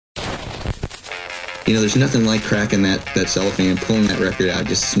there's nothing like cracking that cellophane and pulling that record out. It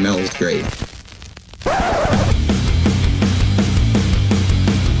just smells great.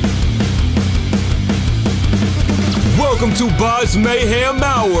 Welcome to BODS Mayhem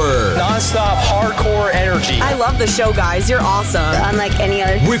Hour. Non-stop hardcore energy. I love the show, guys. You're awesome. Unlike any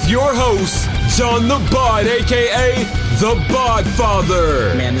other. With your host, John the Bod, a.k.a. the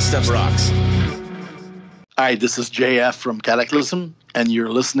Bodfather. Man, this stuff rocks. Hi, this is JF from Kataklysm, and you're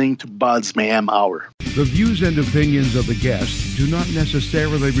listening to BODS Mayhem Hour. The views and opinions of the guests do not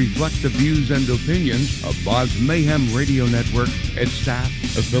necessarily reflect the views and opinions of BODS Mayhem Radio Network, its staff,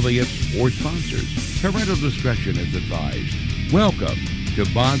 affiliates, or sponsors. Parental discretion is advised. Welcome to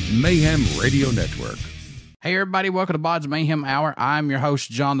BODS Mayhem Radio Network. Hey everybody, welcome to BODS Mayhem Hour. I'm your host,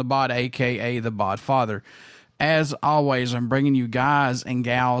 John the Bod, a.k.a. the Bodfather. As always, I'm bringing you guys and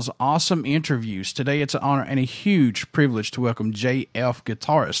gals awesome interviews. Today it's an honor and a huge privilege to welcome JF,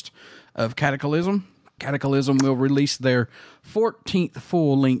 guitarist of Kataklysm. Kataklysm will release their 14th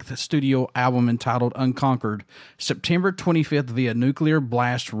full-length studio album entitled Unconquered, September 25th via Nuclear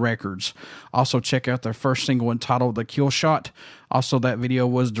Blast Records. Also, check out their first single entitled The Killshot. Also, that video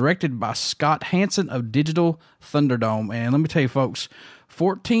was directed by Scott Hansen of Digital Thunderdome. And let me tell you, folks,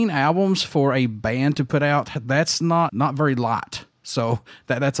 14 albums for a band to put out, that's not very light. So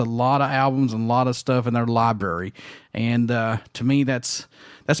that's a lot of albums and a lot of stuff in their library. And to me, that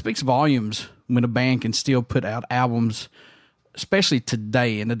speaks volumes when a band can still put out albums, especially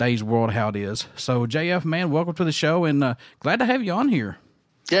today in today's world, how it is. So JF, man, welcome to the show, and glad to have you on here.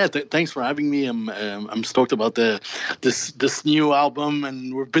 Yeah, thanks for having me. I'm stoked about this new album,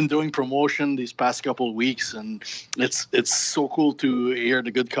 and we've been doing promotion these past couple of weeks, and it's so cool to hear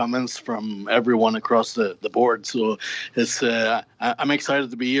the good comments from everyone across the board. So I'm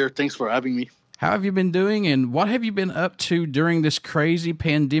excited to be here. Thanks for having me. How have you been doing, and what have you been up to during this crazy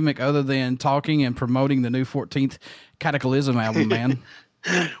pandemic other than talking and promoting the new 14th Kataklysm album, man?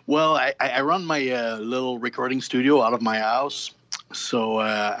 Well, I run my little recording studio out of my house, so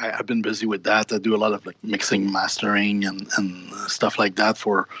I've been busy with that. I do a lot of mixing, mastering, and stuff like that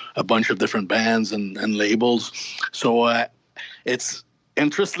for a bunch of different bands and labels. So it's,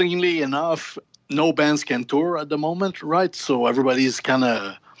 interestingly enough, no bands can tour at the moment, right? So everybody's kind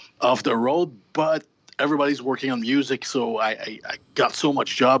of off the road, but everybody's working on music, so I got so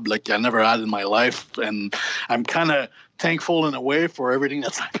much job like I never had in my life, and I'm kind of thankful in a way for everything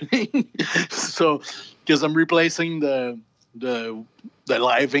that's happening. So, because I'm replacing the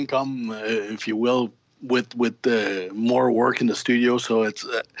live income, if you will, with more work in the studio. So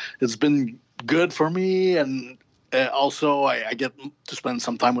it's been good for me, and also, I get to spend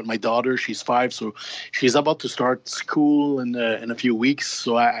some time with my daughter. She's 5, so she's about to start school in a few weeks.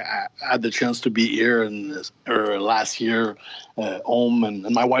 So I had the chance to be here last year home, and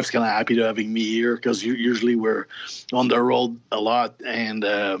my wife's kind of happy to having me here because usually we're on the road a lot,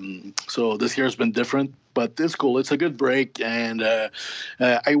 and so this year's been different. But it's cool. It's a good break, and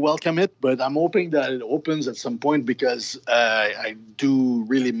I welcome it. But I'm hoping that it opens at some point because I do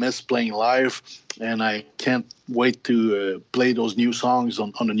really miss playing live, and I can't wait to play those new songs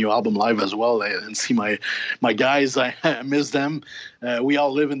on the new album live as well and see my guys. I miss them. We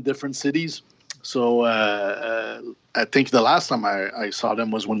all live in different cities. So I think the last time I saw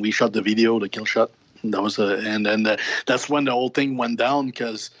them was when we shot the video, the Killshot. That was and then that's when the whole thing went down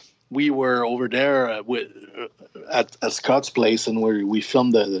because we were over there at Scott's place, and where we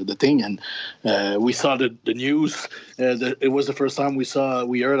filmed the thing, and we saw the news. It was the first time we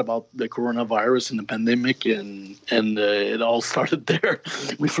heard about the coronavirus and the pandemic, and it all started there.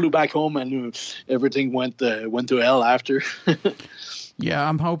 We flew back home, and everything went to hell after. Yeah,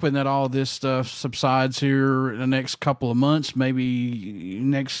 I'm hoping that all this stuff subsides here in the next couple of months, maybe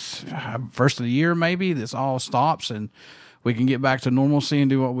next first of the year, maybe this all stops and we can get back to normalcy and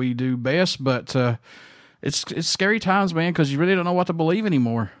do what we do best. But it's scary times, man, because you really don't know what to believe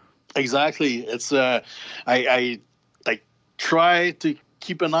anymore. Exactly. It's I try to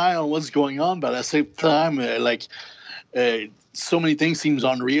keep an eye on what's going on, but at the same time, so many things seems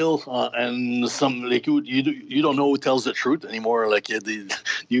unreal, and some you don't know who tells the truth anymore. Do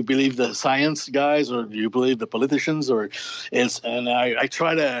you believe the science guys, or do you believe the politicians, and I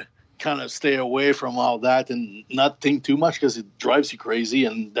try to kind of stay away from all that and not think too much because it drives you crazy,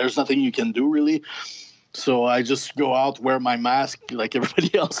 and there's nothing you can do really. So I just go out, wear my mask like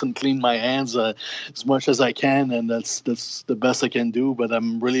everybody else, and clean my hands as much as I can, and that's the best I can do. But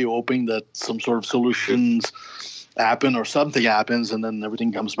I'm really hoping that some sort of solutions happen or something happens, and then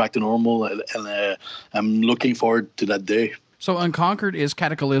everything comes back to normal. And I'm looking forward to that day. So Unconquered is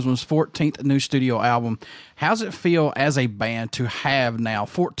Kataklysm's 14th new studio album. How's it feel as a band to have now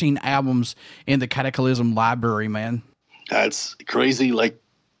 14 albums in the Kataklysm library, man? That's crazy. Like,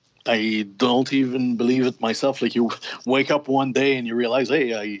 I don't even believe it myself. Like, you wake up one day and you realize,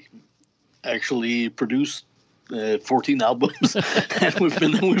 hey, I actually produced 14 albums, and we've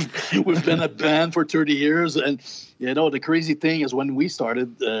been a band for 30 years. And the crazy thing is, when we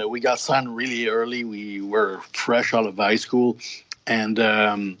started, we got signed really early. We were fresh out of high school,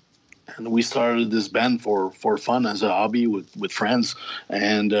 and we started this band for fun as a hobby with friends,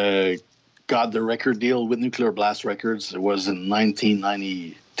 and got the record deal with Nuclear Blast Records. It was in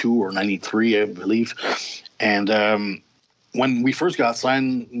 1992 or 93, I believe, and when we first got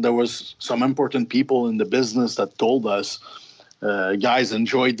signed, there was some important people in the business that told us, guys,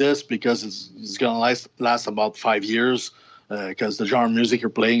 enjoy this because it's going to last about 5 years, because the genre of music you're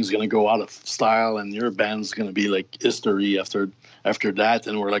playing is going to go out of style and your band's going to be like history after that.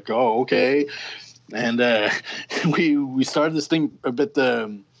 And we're like, oh, okay. And we started this thing a bit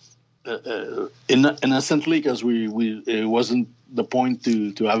innocently, because it wasn't the point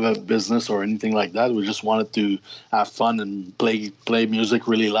to have a business or anything like that. We just wanted to have fun and play music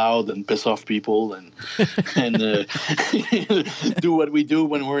really loud and piss off people and do what we do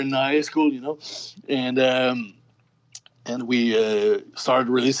when we're in high school, and we started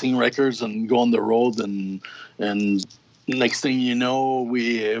releasing records and go on the road, and next thing you know,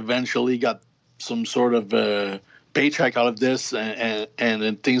 we eventually got some sort of paycheck out of this, and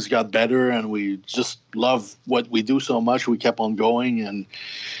then things got better, and we just love what we do so much. We kept on going, and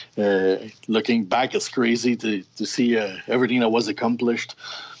looking back, it's crazy to see everything that was accomplished.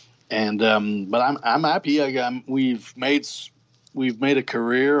 And but I'm happy. We've made a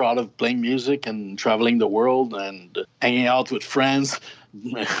career out of playing music and traveling the world and hanging out with friends,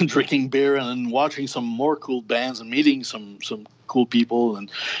 drinking beer and watching some more cool bands and meeting some cool people. And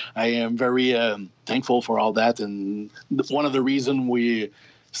I am very thankful for all that. And one of the reasons we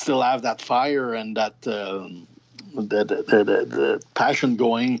still have that fire and that the passion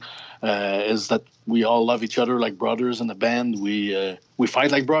going is that we all love each other like brothers in the band. We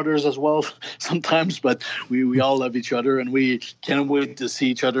fight like brothers as well sometimes, but we all love each other, and we can't wait to see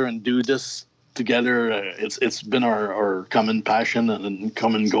each other and do this together. It's been our common passion and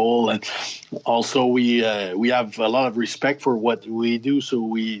common goal, and also we have a lot of respect for what we do, so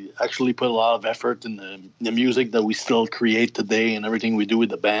we actually put a lot of effort in the music that we still create today and everything we do with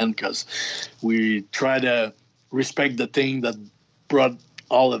the band, because we try to respect the thing that brought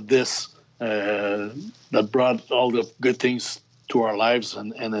all of this, that brought all the good things to our lives,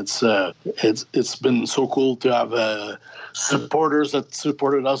 and it's been so cool to have supporters that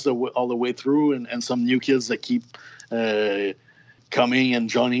supported us all the way through, and some new kids that keep coming and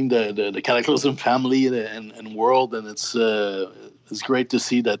joining the Kataklysm family and world, and it's great to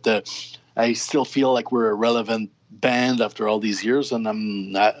see that I still feel like we're a relevant band after all these years, and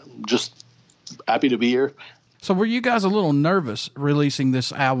I'm just happy to be here. So were you guys a little nervous releasing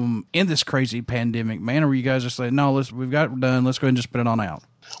this album in this crazy pandemic, man? Or were you guys just like, no, we've got it done, let's go ahead and just put it on out?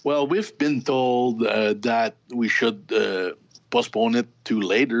 Well, we've been told that we should postpone it to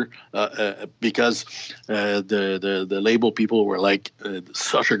later because the label people were like,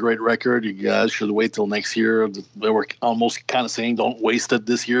 such a great record, you guys should wait till next year. They were almost kind of saying, don't waste it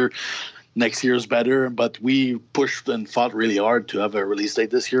this year. Next year is better. But we pushed and fought really hard to have a release date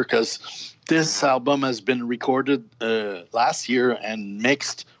this year, because this album has been recorded last year and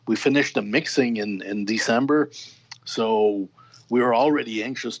mixed. We finished the mixing in December, so we were already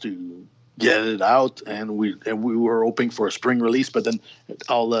anxious to get it out, and we were hoping for a spring release. But then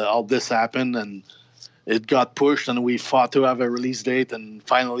all this happened, and it got pushed, and we fought to have a release date, and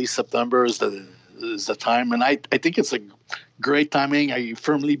finally September is the time. And I think it's a great timing. I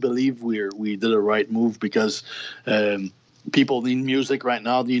firmly believe we did a right move, because people need music right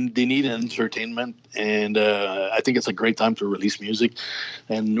now. They need entertainment, and I think it's a great time to release music.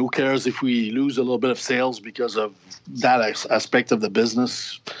 And who cares if we lose a little bit of sales because of that aspect of the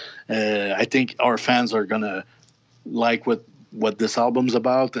business? I think our fans are gonna like what this album's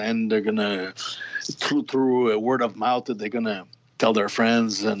about, and they're gonna through a word of mouth that they're gonna tell their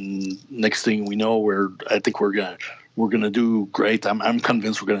friends. And next thing we know, we're gonna do great. I'm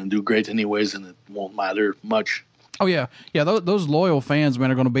convinced we're gonna do great anyways, and it won't matter much. Oh, yeah. Yeah, those loyal fans,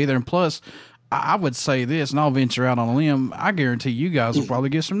 man, are going to be there. And plus, I would say this, and I'll venture out on a limb, I guarantee you guys will probably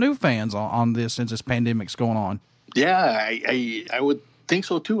get some new fans on this since this pandemic's going on. Yeah, I would think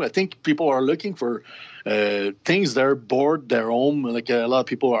so, too. I think people are looking for things. They're bored, they're home. Like, a lot of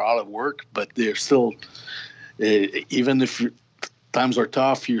people are out of work, but they're still, even if times are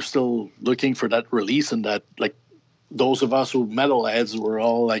tough, you're still looking for that release and that, like, those of us who metalheads were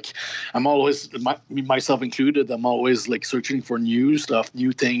all like, I'm always, myself included, I'm always like searching for new stuff,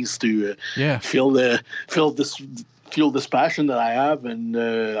 new things to fuel this passion that I have, and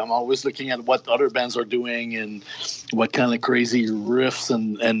I'm always looking at what other bands are doing and what kind of crazy riffs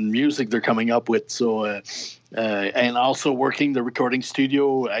and music they're coming up with. So and also working the recording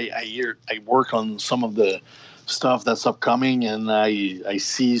studio, I work on some of the stuff that's upcoming, and I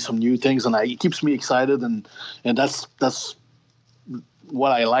see some new things, and it keeps me excited, and that's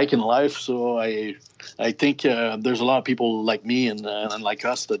what I like in life. So I think there's a lot of people like me and like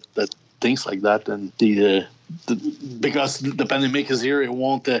us that thinks like that, and because the pandemic is here, it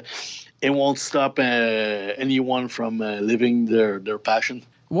won't stop anyone from living their passion.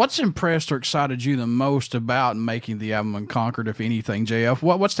 What's impressed or excited you the most about making the album Unconquered, if anything, JF?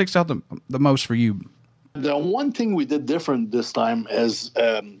 What sticks out the most for you? The one thing we did different this time is,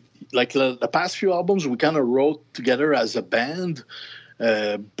 like the past few albums, we kind of wrote together as a band.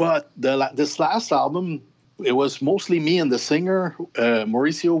 But this last album, it was mostly me and the singer,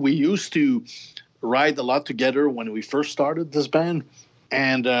 Mauricio. We used to write a lot together when we first started this band.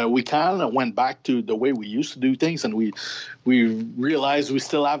 And we kind of went back to the way we used to do things. And we realized we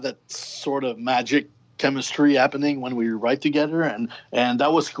still have that sort of magic chemistry happening when we write together. And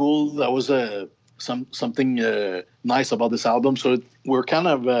that was cool. That was something nice about this album. So we're kind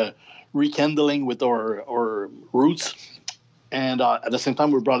of rekindling with our roots, and at the same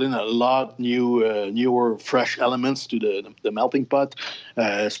time we brought in a lot newer, fresh elements to the melting pot.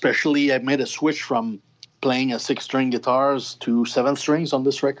 Especially, I made a switch from playing a 6-string guitars to 7 strings on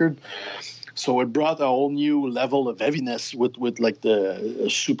this record. So it brought a whole new level of heaviness with like the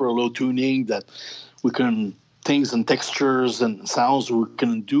super low tuning that we can. Things and textures and sounds we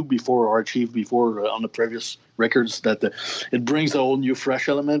couldn't do before or achieve before on the previous records, that it brings a whole new fresh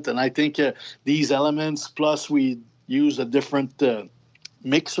element. And I think these elements, plus we use a different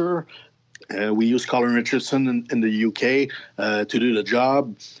mixer. We use Colin Richardson in the UK to do the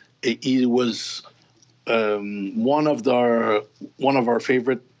job. He was one of our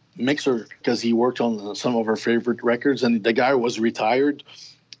favorite mixer because he worked on some of our favorite records, and the guy was retired,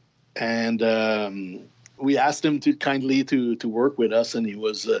 and we asked him to work with us, and he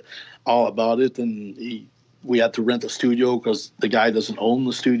was all about it. And we had to rent a studio because the guy doesn't own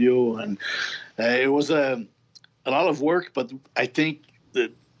the studio, and it was a lot of work. But I think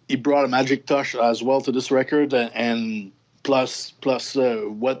that he brought a magic touch as well to this record, and plus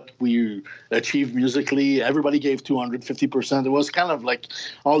what we achieved musically. Everybody gave 250%. It was kind of like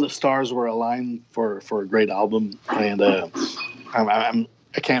all the stars were aligned for a great album, and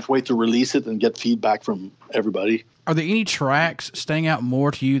I can't wait to release it and get feedback from everybody. Are there any tracks staying out more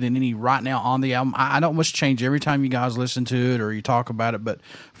to you than any right now on the album? I know it must change every time you guys listen to it or you talk about it, but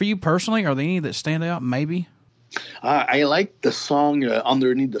for you personally, are there any that stand out maybe? I like the song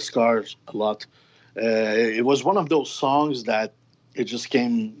Underneath the Scars a lot. It was one of those songs that it just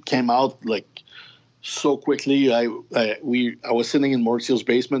came out like so quickly. I was sitting in Mauricio's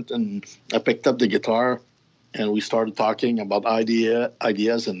basement, and I picked up the guitar, and we started talking about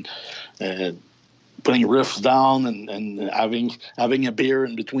ideas and putting riffs down and having a beer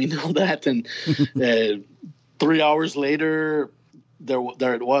in between all that. And 3 hours later,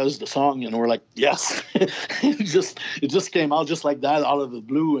 there it was, the song, and we're like, yes. it just came out just like that, out of the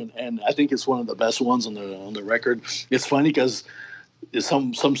blue, and I think it's one of the best ones on the record. It's funny because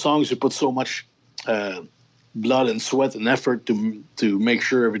some songs you put so much blood and sweat and effort to make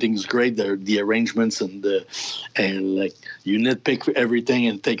sure everything's great. The arrangements and like you nitpick everything,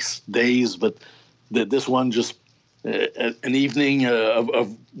 and it takes days. But this one, just an evening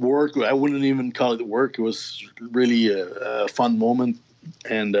of work. I wouldn't even call it work. It was really a fun moment,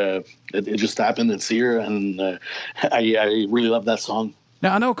 and it just happened. It's here, and I really love that song.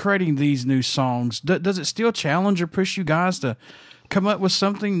 Now, I know creating these new songs, does it still challenge or push you guys to come up with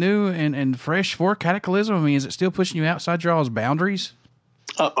something new and fresh for Kataklysm? I mean, is it still pushing you outside your all's boundaries?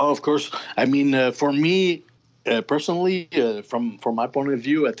 Of course. I mean, for me personally, from my point of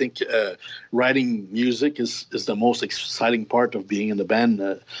view, I think writing music is the most exciting part of being in the band,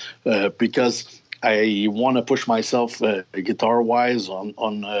 because I want to push myself guitar wise on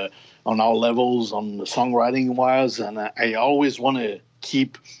all levels, on songwriting wise, and I always want to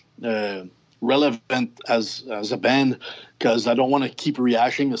keep relevant as a band, because I don't want to keep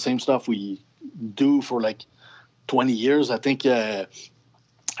rehashing the same stuff we do for like 20 years. I think at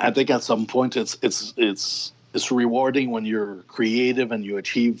some point it's rewarding when you're creative and you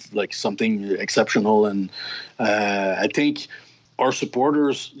achieve like something exceptional. And I think our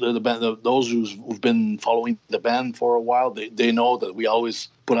supporters, the band, those who've been following the band for a while, they know that we always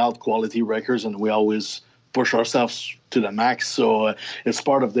put out quality records, and we always push ourselves to the max. So it's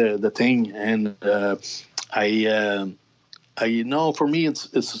part of the thing. And I know for me,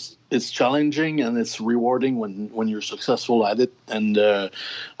 it's challenging and it's rewarding when you're successful at it. And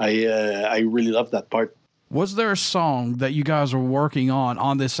I really love that part. Was there a song that you guys were working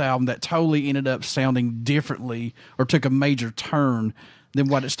on this album that totally ended up sounding differently or took a major turn than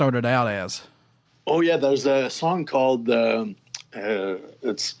what it started out as? Oh yeah, there's a song called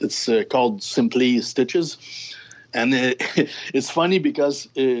it's called Simply Stitches, and it's funny because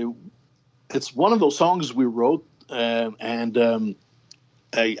it's one of those songs we wrote, and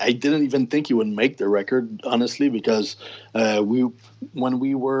I didn't even think it would make the record, honestly, because when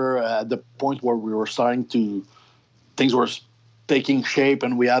we were at the point where we were starting to, things were taking shape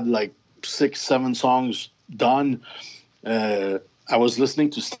and we had like 6-7 songs done, I was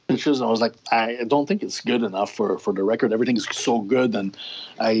listening to Stitches and I was like, I don't think it's good enough for the record. Everything is so good. And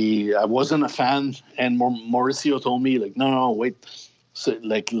I wasn't a fan. And Mauricio told me like, no, wait. So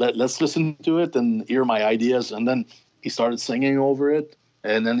like, let's listen to it and hear my ideas. And then he started singing over it.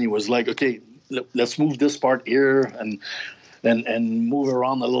 And then he was like, okay, let's move this part here and move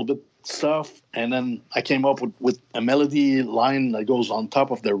around a little bit stuff. And then I came up with a melody line that goes on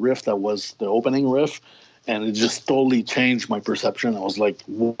top of the riff that was the opening riff. And it just totally changed my perception. I was like,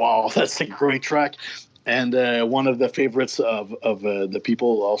 wow, that's a great track. And one of the favorites of the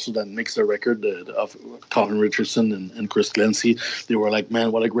people also that mixed the record, of Colin Richardson and Chris Clancy, they were like,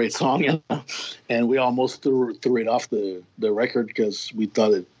 man, what a great song. And we almost threw it off the record because we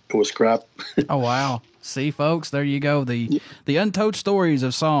thought it was crap. Oh, wow. See, folks, there you go. The untold stories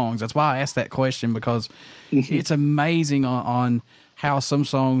of songs. That's why I asked that question, because it's amazing on how some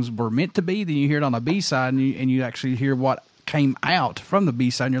songs were meant to be. Then you hear it on a B-side and you actually hear what came out from the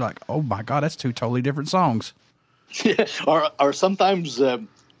B-side and you're like, oh my God, that's two totally different songs. Yeah. Or sometimes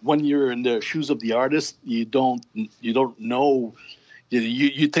when you're in the shoes of the artist, you don't know,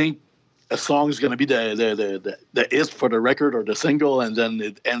 you think a song is going to be the hit for the record or the single, and then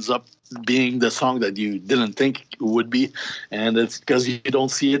it ends up being the song that you didn't think it would be. And it's because you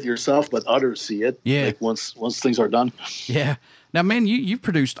don't see it yourself, but others see it. Yeah. Like once things are done. Yeah. Now, man, you've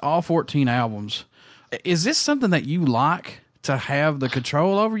produced all 14 albums. Is this something that you like to have the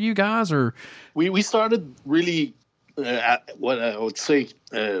control over, you guys? Or we started really what I would say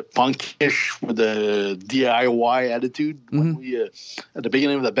punkish with a DIY attitude when we at the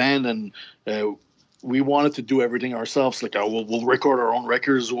beginning of the band, and we wanted to do everything ourselves. Like we'll record our own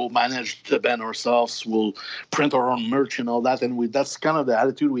records, we'll manage the band ourselves, we'll print our own merch and all that. And that's kind of the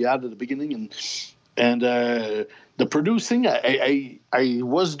attitude we had at the beginning. And the producing, I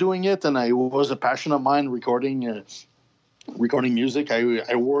was doing it, and I was a passion of mine recording music.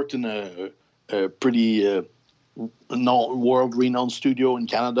 I worked in a pretty world-renowned studio in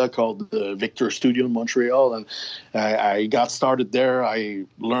Canada called the Victor Studio in Montreal, and I got started there. I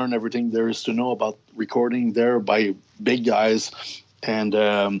learned everything there is to know about recording there by big guys, and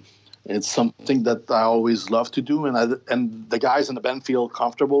it's something that I always love to do. And the guys in the band feel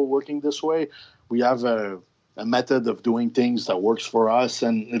comfortable working this way. We have a method of doing things that works for us,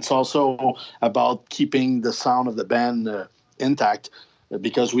 and it's also about keeping the sound of the band intact,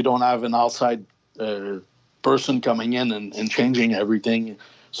 because we don't have an outside person coming in and changing everything.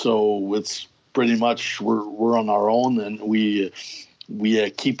 So it's pretty much we're on our own, and we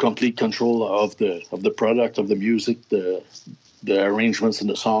keep complete control of the product, of the music, the arrangements and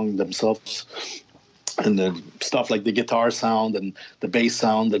the song themselves. And the stuff like the guitar sound and the bass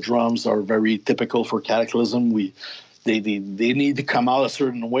sound, the drums are very typical for Kataklysm. They need to come out a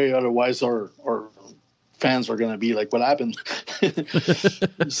certain way, otherwise our fans are going to be like, what happened?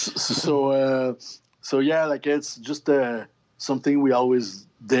 So yeah, like it's just something we always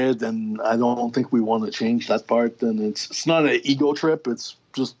did, and I don't think we want to change that part. And it's not an ego trip. It's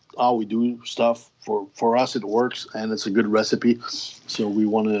just how we do stuff. For us, it works, and it's a good recipe. So we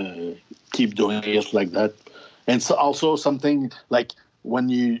want to keep doing it like that. And it's also something like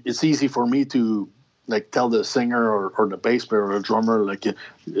it's easy for me to like tell the singer or the bass player or the drummer, like,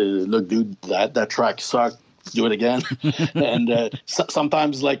 look, dude, that track sucked. Do it again. And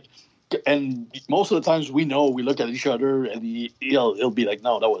sometimes like, and most of the times we look at each other, and he'll be like,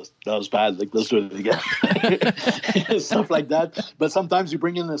 no, that was bad. Like, let's do it again. Stuff like that. But sometimes you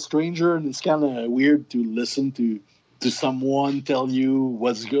bring in a stranger, and it's kind of weird to listen to someone tell you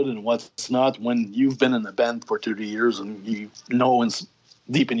what's good and what's not when you've been in a band for 30 years and you know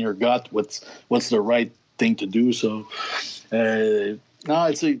deep in your gut what's the right thing to do. So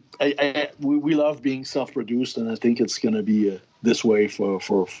no, we love being self-produced, and I think it's going to be this way for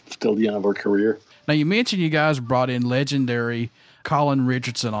till the end of our career. Now, you mentioned you guys brought in legendary Colin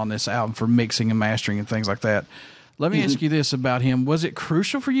Richardson on this album for mixing and mastering and things like that. Let me ask you this about him. Was it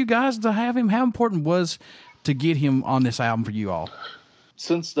crucial for you guys to have him? How important was to get him on this album for you all?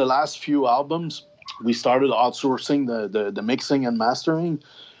 Since the last few albums, we started outsourcing the mixing and mastering,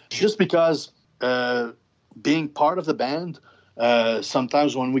 just because being part of the band,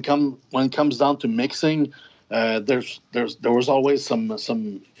 sometimes when it comes down to mixing, there was always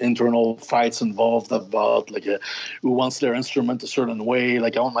some internal fights involved about like who wants their instrument a certain way.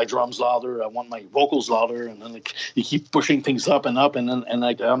 Like, I want my drums louder, I want my vocals louder, and then like you keep pushing things up and up, and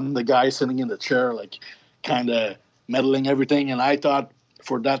like I'm the guy sitting in the chair, like kind of meddling everything. And I thought,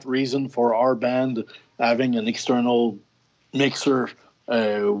 for that reason, for our band, having an external mixer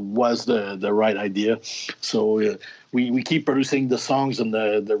was the right idea. So we keep producing the songs and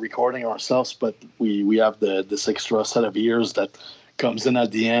the recording ourselves, but we have this extra set of ears that comes in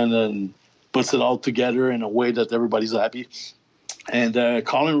at the end and puts it all together in a way that everybody's happy. And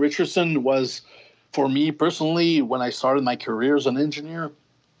Colin Richardson was, for me personally, when I started my career as an engineer,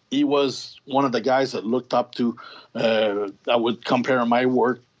 he was one of the guys that looked up to. I would compare my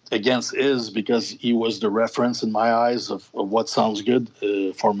work against his, because he was the reference in my eyes of what sounds good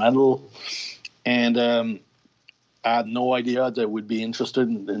for metal. And I had no idea that would be interested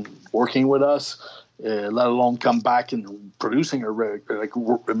in working with us, let alone come back and producing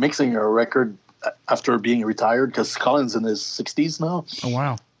mixing a record after being retired, because Colin's in his 60s now. Oh,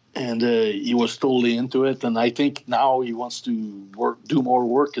 wow. And he was totally into it. And I think now he wants to do more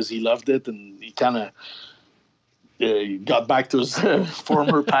work because he loved it, and he kind of got back to his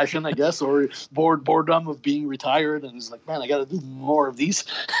former passion, I guess, or boredom of being retired. And he's like, man, I got to do more of these.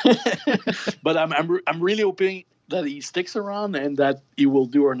 But I'm really hoping that he sticks around and that he will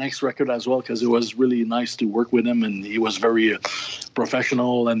do our next record as well, because it was really nice to work with him, and he was very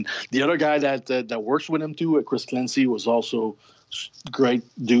professional. And the other guy that works with him too, Chris Clancy, was also great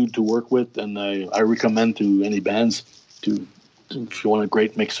dude to work with, and I recommend to any bands to, if you want a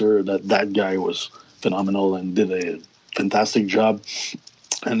great mixer, that guy was phenomenal and did a fantastic job.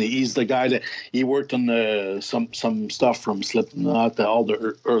 And he's the guy that he worked on some stuff from Slipknot, all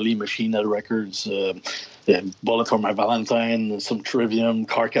the early Machine Head records, Bullet for My Valentine, some Trivium,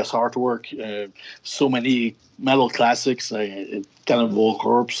 Carcass artwork, so many metal classics, Cannibal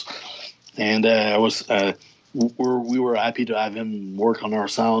Corpse, and we were happy to have him work on our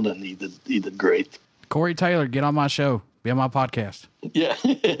sound, and he did great. Corey Taylor, get on my show. Be on my podcast. Yeah.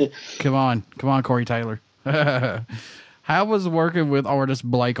 Come on, Corey Taylor. How was working with artist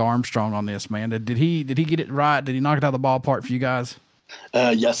Blake Armstrong on this, man? Did he get it right? Did he knock it out of the ballpark for you guys?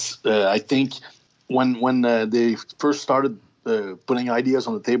 Yes. I think when they first started putting ideas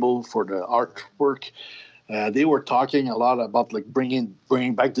on the table for the artwork, they were talking a lot about like bringing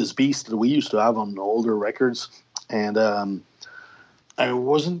back this beast that we used to have on the older records. And I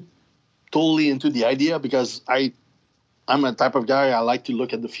wasn't totally into the idea, because I'm a type of guy, I like to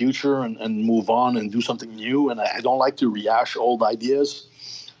look at the future and move on and do something new, and I don't like to rehash old ideas.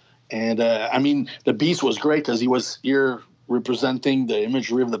 And I mean, the Beast was great because he was here representing the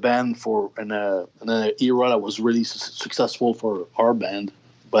imagery of the band for an era that was really successful for our band.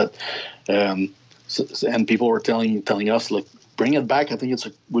 But and people were telling us, like, bring it back. I think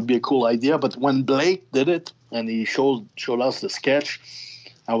would be a cool idea. But when Blake did it and he showed us the sketch,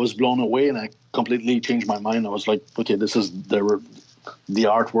 I was blown away, and I completely changed my mind. I was like, okay, this is the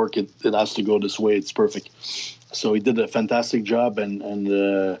artwork. It has to go this way. It's perfect. So he did a fantastic job,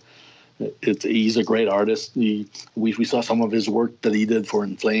 and he's a great artist. We saw some of his work that he did for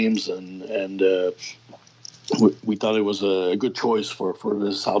In Flames, and we thought it was a good choice for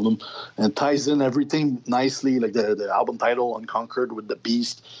this album, and ties in everything nicely, like the album title Unconquered, with the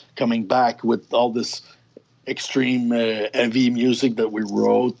Beast coming back with all this extreme heavy music that we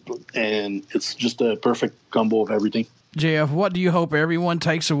wrote, and it's just a perfect combo of everything. JF, what do you hope everyone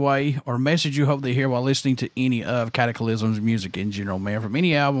takes away, or message you hope they hear while listening to any of Kataklysm's music in general, man, from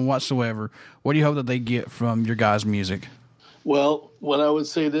any album whatsoever? What do you hope that they get from your guys' music? Well, what I would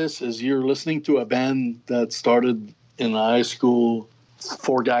say this is, you're listening to a band that started in high school,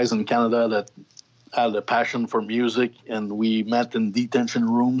 4 guys in Canada that had a passion for music, and we met in detention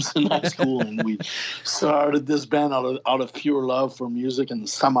rooms in high school, and we started this band out of pure love for music, and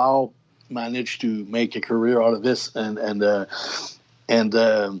somehow managed to make a career out of this, and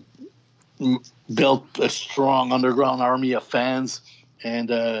built a strong underground army of fans. And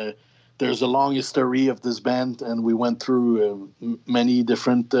there's a long history of this band, and we went through many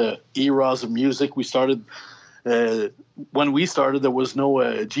different eras of music. We started when we started, there was no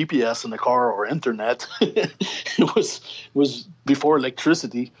GPS in the car or internet. It was before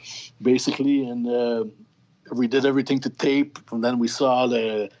electricity, basically, and we did everything to tape, and then we saw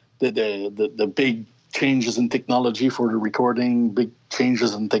the big changes in technology for the recording, big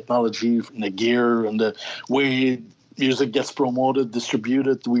changes in technology in the gear and the way music gets promoted,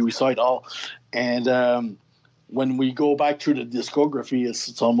 distributed. We saw it all, and when we go back through the discography,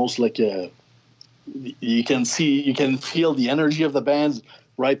 it's almost like you can feel the energy of the band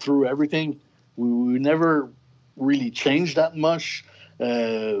right through everything. We never really changed that much.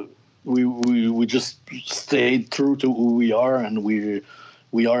 We just stayed true to who we are, and we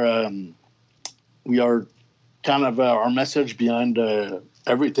are kind of our message behind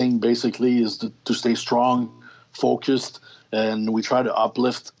everything basically is to stay strong, focused, and we try to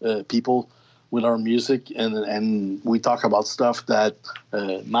uplift people with our music, and we talk about stuff that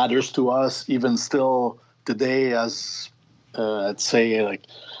matters to us even still today as I'd say like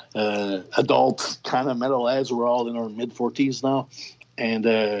adult kind of metalheads. We're all in our mid-40s now, and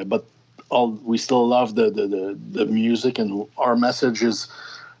but we still love the music, and our message is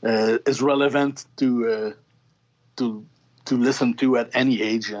relevant to listen to at any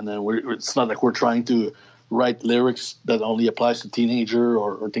age, and it's not like we're trying to write lyrics that only applies to teenager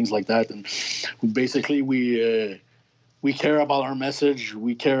or things like that. And basically we care about our message,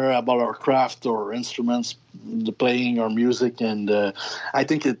 we care about our craft, our instruments, the playing, our music, and I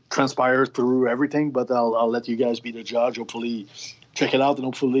think it transpires through everything. But I'll let you guys be the judge. Hopefully check it out, and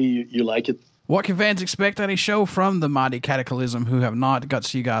hopefully you like it. What can fans expect at a show from the mighty Kataklysm, who have not got to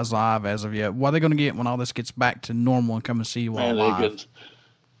see you guys live as of yet? What are they going to get when all this gets back to normal and come and see you all live?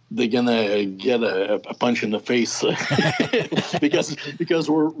 They're gonna get a punch in the face because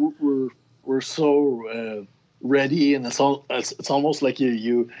we're so ready, and it's almost like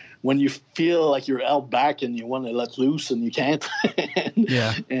you when you feel like you're held back and you want to let loose and you can't.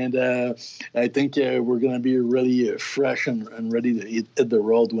 And I think we're gonna be really fresh and ready to hit the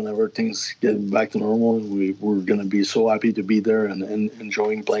road whenever things get back to normal. And we're gonna be so happy to be there and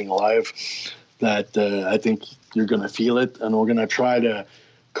enjoying playing live that I think you're gonna feel it, and we're gonna try to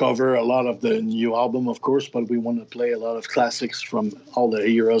cover a lot of the new album, of course, but we want to play a lot of classics from all the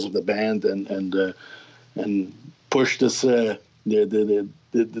eras of the band, and push this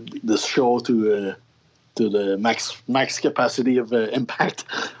this show to the max capacity of impact,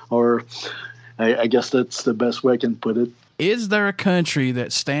 or I guess that's the best way I can put it. Is there a country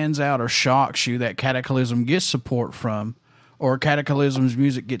that stands out or shocks you that Kataklysm gets support from, or Kataklysm's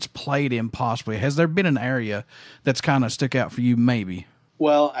music gets played in possibly? Has there been an area that's kind of stuck out for you maybe?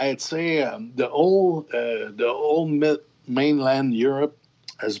 Well, I'd say the whole mainland Europe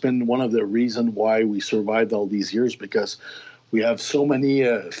has been one of the reasons why we survived all these years, because we have so many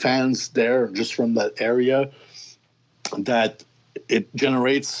fans there just from that area that it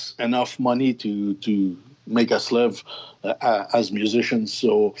generates enough money to make us live as musicians.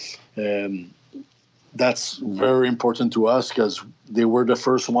 So that's very important to us, because they were the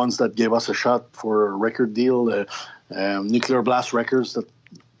first ones that gave us a shot for a record deal. Nuclear Blast Records that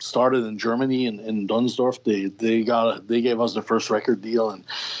started in Germany in Dunsdorf. They gave us the first record deal, and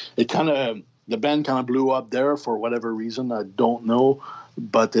the band kind of blew up there for whatever reason. I don't know,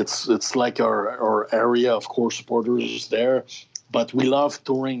 but it's like our area of core supporters there. But we love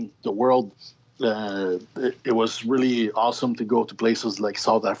touring the world. It was really awesome to go to places like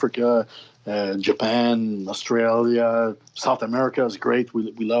South Africa, Japan, Australia, South America is great.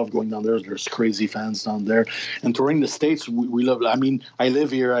 We love going down there. There's crazy fans down there, and touring the States, we love. I mean, I live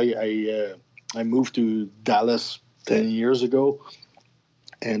here. I moved to Dallas 10 years ago,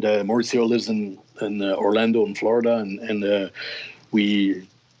 and Mauricio lives in Orlando in Florida, and we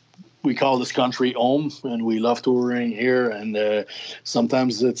call this country home, and we love touring here. And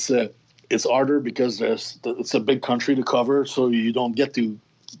sometimes it's harder because it's a big country to cover, so you don't get to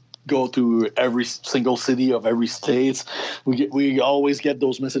go to every single city of every state. We always get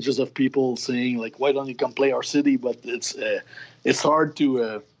those messages of people saying like, "Why don't you come play our city?" But it's hard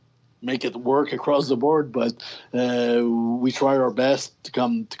to make it work across the board. But we try our best to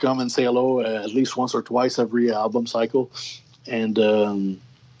come and say hello at least once or twice every album cycle, and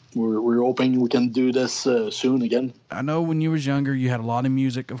we're hoping we can do this soon again. I know when you was younger, you had a lot of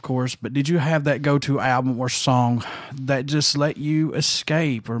music, of course, but did you have that go-to album or song that just let you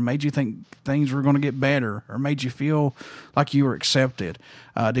escape, or made you think things were going to get better, or made you feel like you were accepted?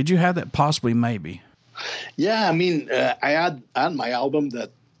 Did you have that possibly, maybe? Yeah, I mean, I had my album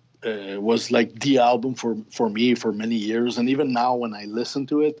that was like the album for me for many years, and even now when I listen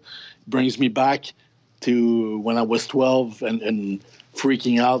to it, it brings me back to when I was 12 and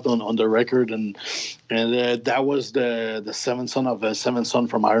freaking out on the record, and that was the Seventh Son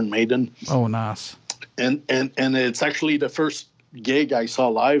from Iron Maiden. Oh, nice. And it's actually the first gig I saw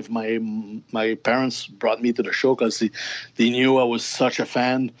live, my parents brought me to the show because they knew I was such a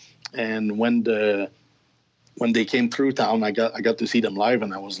fan. And when they came through town, I got to see them live,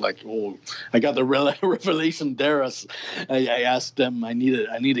 and I was like, oh, I got the revelation there. As I asked them, I need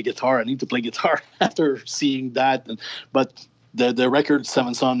a guitar. I need to play guitar after seeing that. But the record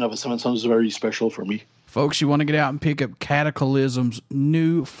Seventh Son of a Seventh Son is very special for me. Folks, you want to get out and pick up Kataklysm's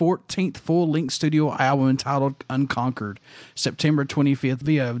new 14th full-length studio album entitled Unconquered, September 25th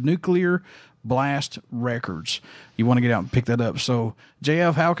via Nuclear Blast Records. You want to get out and pick that up. So,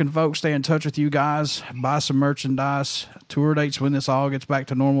 JF, how can folks stay in touch with you guys, buy some merchandise, tour dates when this all gets back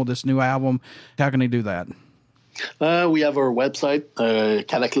to normal, this new album? How can they do that? We have our website,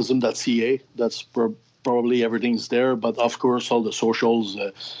 Kataklysm.ca. That's probably everything's there. But, of course, all the socials,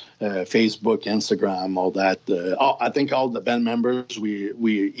 Facebook, Instagram, all that. I think all the band members,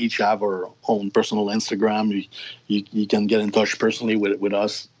 we each have our own personal Instagram. You can get in touch personally with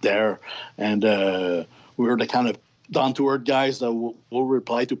us there. And we're the kind of down-to-earth guys that will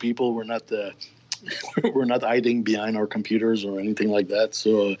reply to people. We're not we're not hiding behind our computers or anything like that.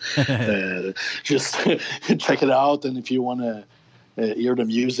 So just check it out. And if you want to hear the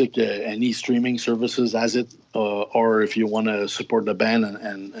music, any streaming services has it, or if you want to support the band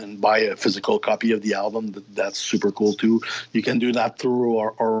and buy a physical copy of the album, that's super cool too. You can do that through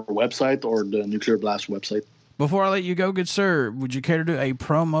our website or the Nuclear Blast website. Before I let you go, good sir, would you care to do a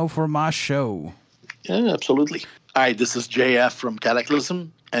promo for my show? Yeah, absolutely. Hi, this is JF from Kataklysm,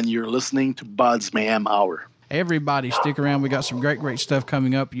 and you're listening to BODS Mayhem Hour. Everybody stick around. We got some great stuff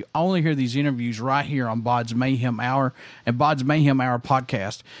coming up. You only hear these interviews right here on BODS Mayhem Hour and BODS Mayhem Hour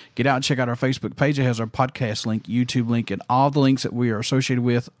podcast. Get out and check out our Facebook page. It has our podcast link, YouTube link, and all the links that we are associated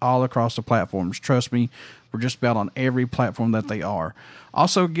with all across the platforms. Trust me, we're just about on every platform that they are.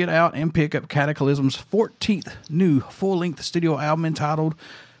 Also, get out and pick up Kataklysm's 14th new full-length studio album entitled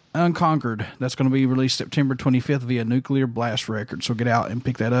Unconquered. That's going to be released September 25th via Nuclear Blast Records. So get out and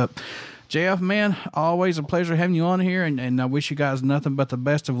pick that up. JF, man, always a pleasure having you on here, and I wish you guys nothing but the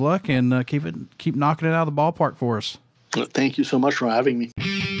best of luck, and keep knocking it out of the ballpark for us. Thank you so much for having me.